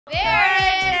There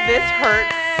it is. This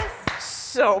hurts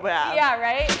so bad. Yeah,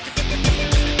 right?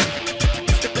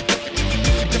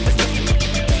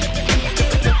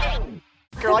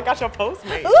 Girl, I got your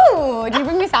Postmates. Ooh, did you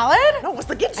bring me salad? No, what's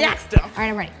the get Jack stuff? All right,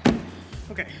 I'm ready.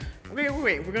 Okay. Wait.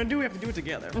 We have to do it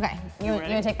together. Okay, you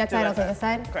wanna take that Do side, I'll that take this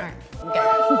side? Okay. All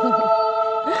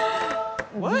right.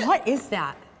 What? What is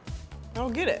that? I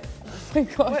don't get it. Oh my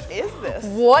gosh. What is this?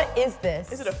 What is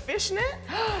this? Is it a fishnet?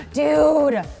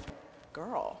 Dude,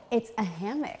 Girl. it's a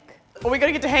hammock. Are we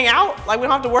gonna get to hang out? Like we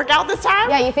don't have to work out this time?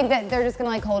 Yeah, you think that they're just gonna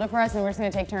like hold it for us and we're just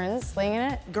gonna take turns laying in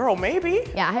it? Girl, maybe.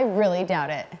 Yeah, I really doubt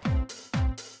it.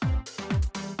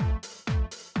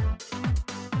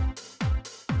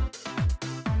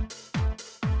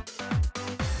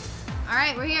 All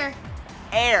right, we're here.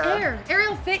 Air.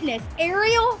 Aerial fitness.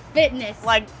 Aerial fitness.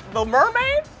 Like the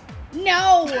mermaid?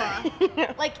 No.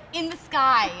 Like in the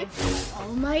sky.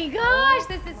 Oh my gosh,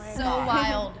 this is so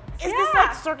wild. Is this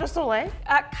like Cirque du Soleil?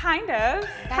 Kind of.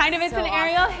 It's so an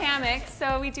aerial awesome. hammock,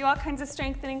 so we do all kinds of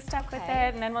strengthening stuff with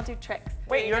it, and then we'll do tricks.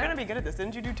 Wait, you're gonna be good at this.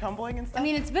 Didn't you do tumbling and I stuff?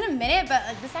 mean, it's been a minute, but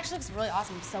like, this actually looks really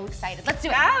awesome. I'm so excited. Let's do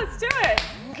it. Yeah, let's do it.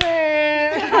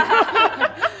 Okay.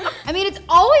 I mean, it's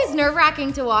always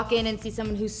nerve-wracking to walk in and see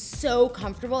someone who's so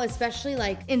comfortable, especially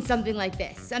like in something like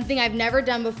this. Something I've never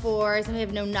done before, something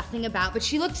I've known nothing about, but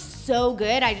she looked so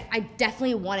good. I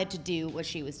definitely wanted to do what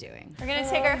she was doing. We're gonna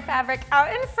take our fabric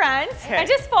out in front and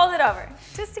just fold it over,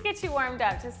 just to get you warmed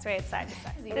up, just sway it side to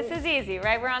side. This is easy,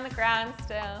 right? We're on the ground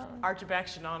still. Arch your back,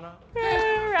 Shanana.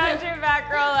 Round your back,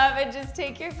 roll up, and just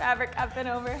take your fabric up and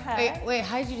overhead. Wait,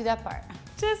 how did you do that part?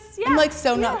 Just, yeah. I'm like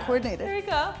so not coordinated. There we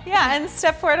go. Yeah, and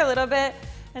step forward a little bit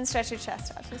and stretch your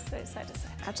chest out, just side to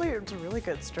side. Actually, it's a really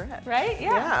good stretch. Right?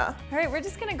 Yeah. All right, we're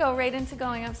just gonna go right into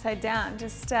going upside down.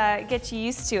 Just get you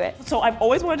used to it. So I've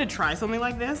always wanted to try something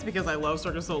like this because I love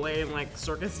Cirque du Soleil and like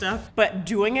circus stuff, but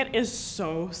doing it is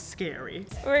so scary.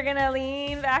 We're gonna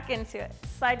lean back into it.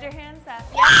 Slide your hands up.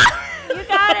 Yep. You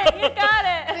got it, you got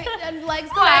it. Wait, and legs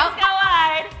go out. Legs go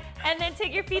wide, and then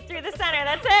take your feet through the center.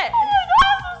 That's it.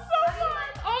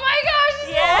 Oh my gosh,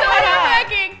 this Yeah. is so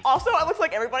nerve-wracking. Also, it looks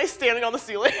like everybody's standing on the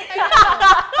ceiling.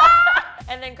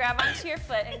 And then grab onto your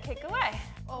foot and kick away.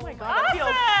 Oh my God, that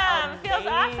Awesome. feels Feels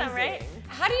awesome, right? amazing.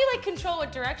 How do you like control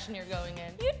what direction you're going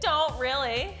in? You don't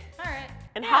really. All right.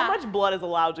 And how much blood is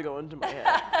allowed to go into my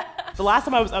head? The last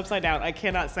time I was upside down, I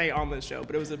cannot say on this show,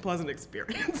 but it was a pleasant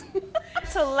experience.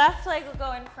 So left leg will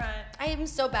go in front I am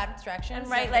so bad with directions. and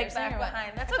right leg back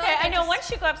behind. That's okay. like I know just-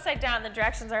 once you go upside down, the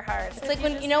directions are hard. It's like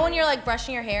when, you know when you're like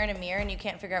brushing your hair in a mirror and you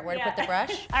can't figure out where to put the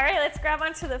brush? All right, let's grab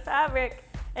onto the fabric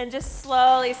and just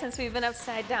slowly, since we've been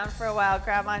upside down for a while,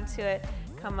 grab onto it,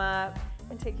 come up,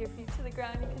 and take your feet to the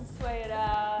ground. You can sway it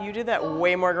out. You did that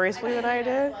way more gracefully than I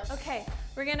did. Okay,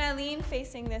 we're gonna lean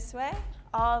facing this way,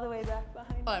 all the way back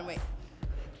behind. Hold on, wait.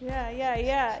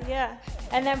 Yeah.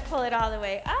 And then pull it all the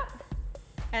way up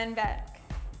and back.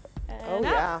 And Oh up.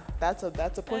 yeah, that's a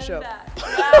And push-up. back.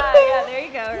 Yeah, there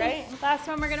you go, right? Last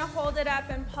one, we're gonna hold it up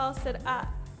and pulse it up.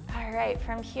 All right,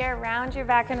 from here, round your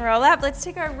back and roll up. Let's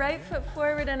take our right foot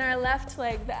forward and our left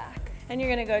leg back. And you're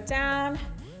gonna go down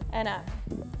and up,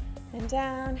 and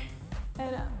down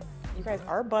and up. You guys,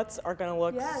 our butts are gonna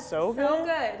look so good. So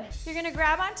good. You're gonna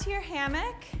grab onto your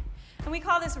hammock, and we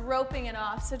call this roping it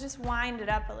off, so just wind it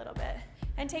up a little bit.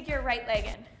 And take your right leg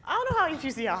in. I don't know how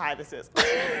you see how high this is.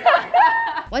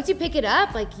 Once you pick it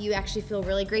up, like you actually feel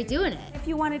really great doing it. If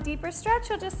you want a deeper stretch,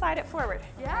 you'll just slide it forward.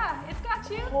 Yeah, it's got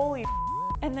you. Holy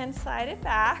And then slide it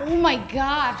back. Oh my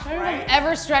gosh, I don't think I've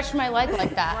ever stretched my leg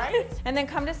like that. right? And then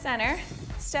come to center,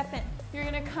 step in. You're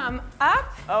gonna come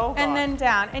up Oh, and God. then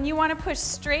down. And you wanna push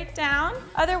straight down.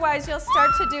 Otherwise, you'll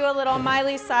start to do a little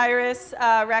Miley Cyrus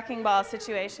wrecking ball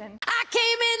situation. I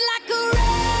came in like a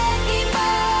wrecking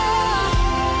ball.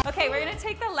 Okay, we're gonna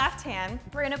take the left hand.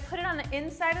 We're gonna put it on the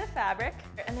inside of the fabric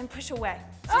and then push away.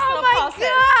 Just Oh little my pulses.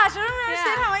 gosh, I don't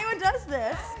understand Yeah. how anyone does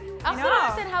this. I also know. don't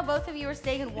understand how both of you are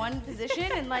staying in one position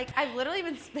and like I've literally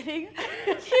been spinning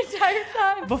the entire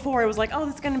time. Before it was like, oh,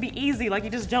 this is gonna be easy. Like you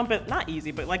just jump it, not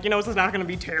easy, but like, you know, this is not gonna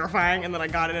be terrifying. And then I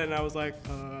got it and I was like,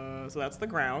 so that's the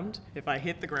ground. If I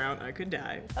hit the ground, I could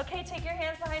die. Okay, take your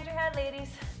hands behind your head, ladies.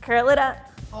 Curl it up.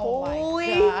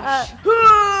 Holy gosh.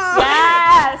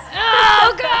 Yes!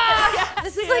 Oh gosh!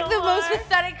 This is like the most more.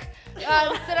 pathetic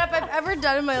sit-up I've ever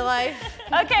done in my life.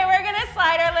 Okay, we're gonna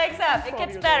slide our legs up. It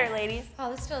gets better, ladies.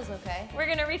 Oh, this feels okay. We're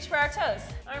gonna reach for our toes.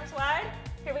 Arms wide.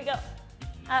 Here we go.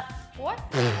 Up, What?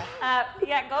 up.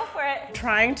 Yeah, go for it.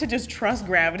 Trying to just trust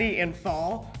gravity and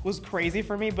fall was crazy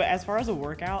for me, but as far as a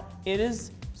workout, it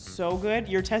is so good.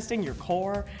 You're testing your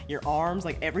core, your arms,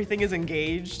 like everything is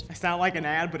engaged. I sound like an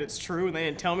ad, but it's true, and they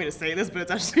didn't tell me to say this, but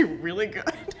it's actually really good.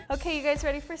 Okay, you guys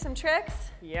ready for some tricks?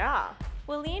 Yeah.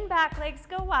 We'll lean back, legs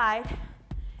go wide,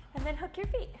 and then hook your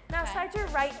feet. Now slide your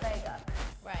right leg up.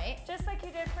 Right. Just like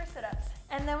you did for sit-ups.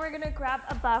 And then we're gonna grab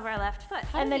above our left foot.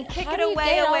 And then kick how it do you away,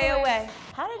 get all away, the way- away.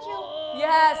 How did you?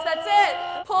 Yes, that's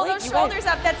it. Pull those shoulders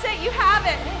up. That's it. You have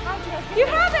it. You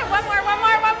have it. One more, one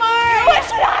more, one more.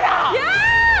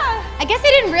 Yeah. I guess I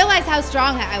didn't realize how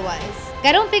strong I was.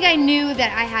 I don't think I knew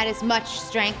that I had as much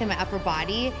strength in my upper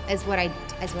body as what I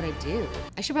do.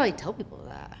 I should probably tell people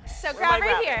that. So grab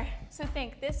right here. So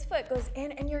think, this foot goes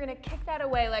in and you're gonna kick that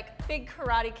away like big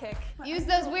karate kick. Use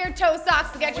those weird toe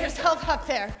socks to get yourself up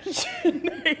there.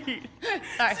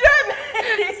 Sorry.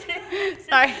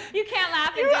 Sorry. You can't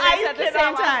laugh and do this at the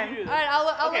same time. All right,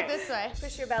 I'll look this way.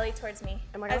 Push your belly towards me.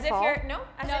 Am I As gonna if fall? you're, as No,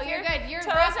 if you're your good. You're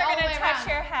toes wrapped are all the gonna way touch around.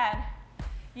 your head.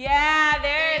 Yeah,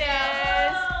 there it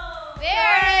is.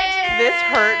 There it is. This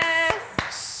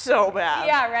hurts so bad.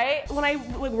 Yeah, right? When I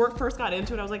first got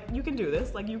into it, I was like, you can do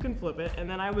this, like you can flip it. And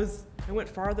then I went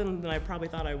farther than I probably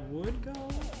thought I would go.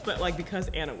 But like because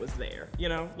Anna was there, you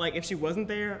know? Like if she wasn't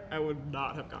there, I would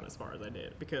not have gone as far as I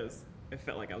did because I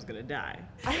felt like I was gonna die.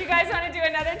 You guys wanna do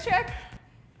another trick?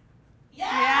 Yeah.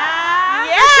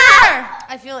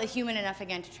 I feel human enough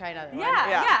again to try another one.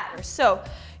 Yeah. So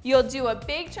you'll do a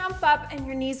big jump up and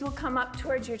your knees will come up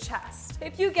towards your chest.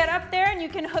 If you get up there and you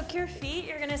can hook your feet,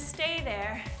 you're gonna stay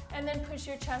there and then push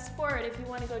your chest forward. If you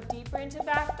wanna go deeper into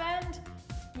back bend,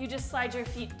 you just slide your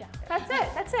feet down. That's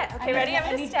it. Okay, ready? I'm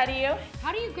gonna steady you.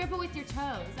 How do you grip it with your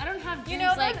toes? I don't have You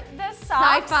know, the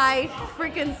socks. Sci-fi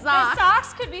freaking The socks.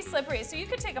 socks could be slippery, so you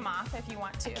could take them off if you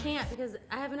want to. Can't because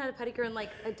I haven't had a pedicure in like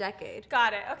a decade.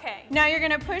 Got it, okay. Now you're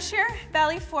gonna push your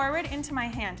belly forward into my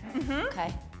hand.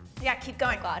 Okay. Yeah, keep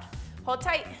going. Oh God. Hold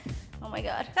tight. Oh my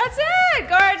God. That's it,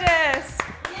 gorgeous.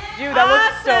 Dude, that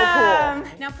looks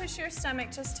so cool. Now push your stomach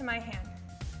just to my hand.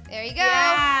 There you go.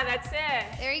 Yeah, that's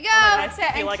it. There you go. That's it,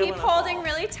 I feel and like I'm keep gonna holding fall.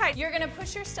 really tight. You're gonna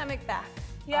push your stomach back.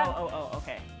 Yeah. Oh,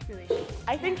 okay.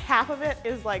 I think half of it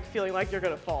is like feeling like you're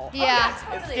gonna fall. Yeah.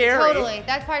 It's scary. Totally.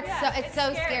 That part's Yeah, it's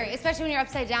so scary, especially when you're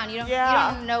upside down. You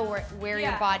don't know where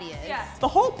your Yeah. body is. Yeah. The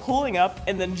whole pulling up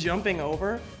and then jumping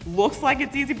over looks like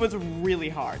it's easy, but it's really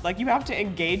hard. Like you have to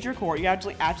engage your core. You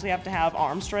actually have to have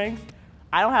arm strength.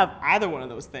 I don't have either one of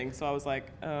those things, so I was like,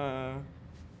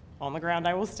 on the ground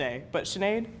I will stay. But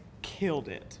Sinead killed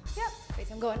it. Yep. Wait,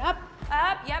 so I'm going up.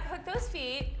 Up, yep, hook those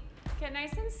feet. Get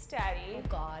nice and steady. Oh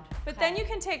God. But then you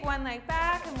can take one leg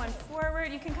back and one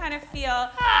forward. You can kind of feel,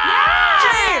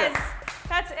 Sinead! yes!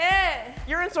 That's it.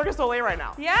 You're in Cirque du Soleil right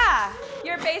now. Yeah,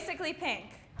 you're basically pink.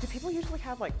 Do people usually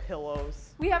have like pillows?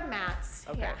 We have mats.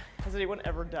 Okay. Yeah. Has anyone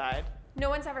ever died? No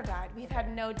one's ever died. We've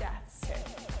had no deaths.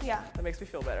 Yeah. That makes me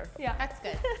feel better. Yeah. That's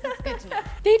good. That's good to know.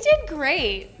 They did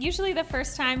great. Usually the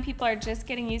first time people are just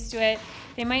getting used to it.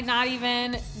 They might not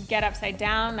even get upside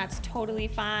down. That's totally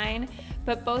fine.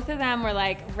 But both of them were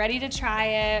like ready to try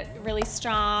it, really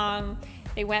strong.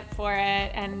 They went for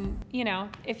it. And you know,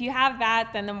 if you have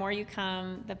that, then the more you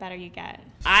come, the better you get.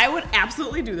 I would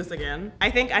absolutely do this again.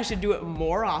 I think I should do it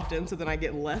more often so then I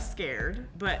get less scared,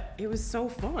 but it was so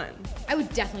fun. I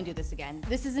would definitely do this again.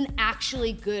 This is an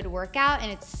actually good workout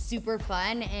and it's super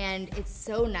fun and it's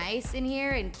so nice in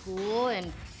here and cool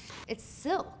and it's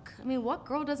silk. I mean, what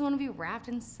girl doesn't want to be wrapped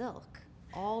in silk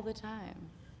all the time?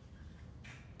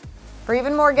 For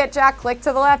even more Get Jack, click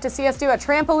to the left to see us do a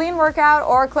trampoline workout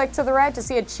or click to the right to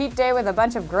see a cheat day with a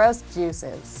bunch of gross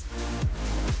juices.